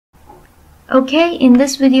Okay, in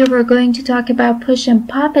this video we're going to talk about push and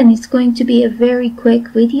pop, and it's going to be a very quick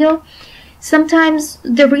video. Sometimes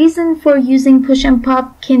the reason for using push and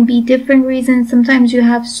pop can be different reasons. Sometimes you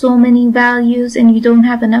have so many values and you don't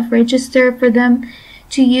have enough register for them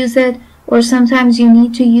to use it, or sometimes you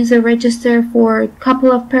need to use a register for a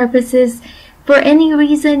couple of purposes. For any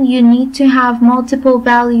reason, you need to have multiple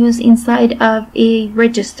values inside of a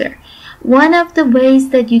register. One of the ways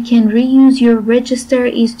that you can reuse your register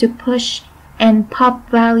is to push and pop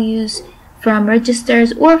values from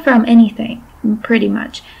registers or from anything, pretty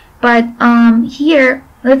much. But here,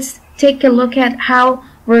 let's take a look at how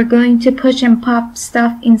we're going to push and pop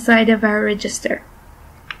stuff inside of our register.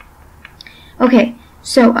 Okay,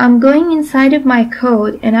 so I'm going inside of my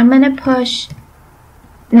code and I'm going to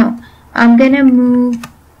move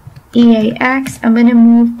EAX. I'm going to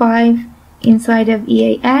move 5 inside of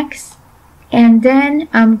EAX, and then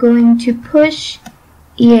I'm going to push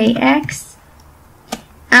EAX.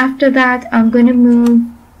 After that, I'm going to move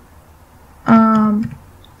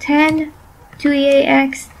 10 to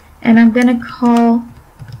EAX, and I'm going to call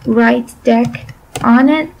WriteDec on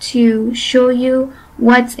it to show you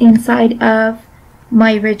what's inside of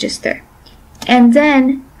my register. And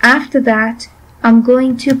then after that, I'm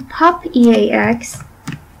going to pop EAX,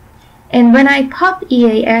 and when I pop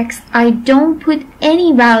EAX, I don't put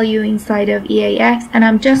any value inside of EAX, and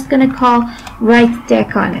I'm just going to call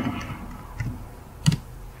WriteDec on it.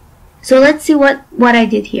 So let's see what I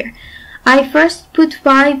did here. I first put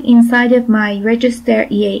 5 inside of my register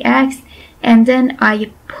EAX, and then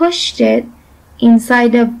I pushed it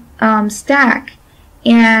inside of stack,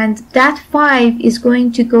 and that 5 is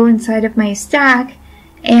going to go inside of my stack,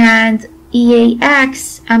 and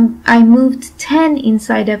EAX, I moved 10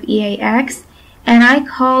 inside of EAX, and I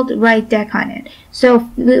called WriteDec on it. So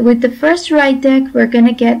with the first WriteDec, we're going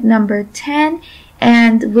to get number 10,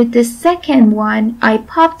 and with the second one, I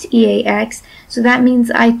popped EAX, so that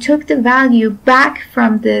means I took the value back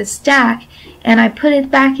from the stack and I put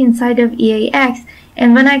it back inside of EAX,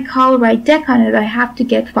 and when I call WriteDec on it, I have to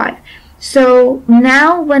get 5. So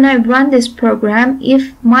now when I run this program,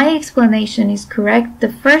 if my explanation is correct,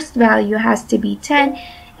 the first value has to be 10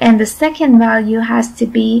 and the second value has to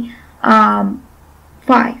be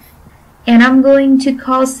 5. And I'm going to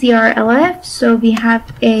call CRLF so we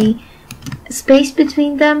have a space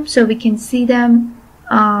between them so we can see them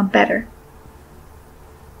better.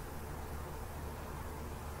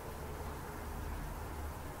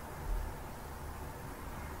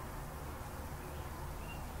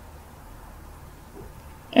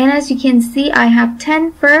 And as you can see, I have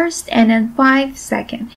 10 first and then 5 second.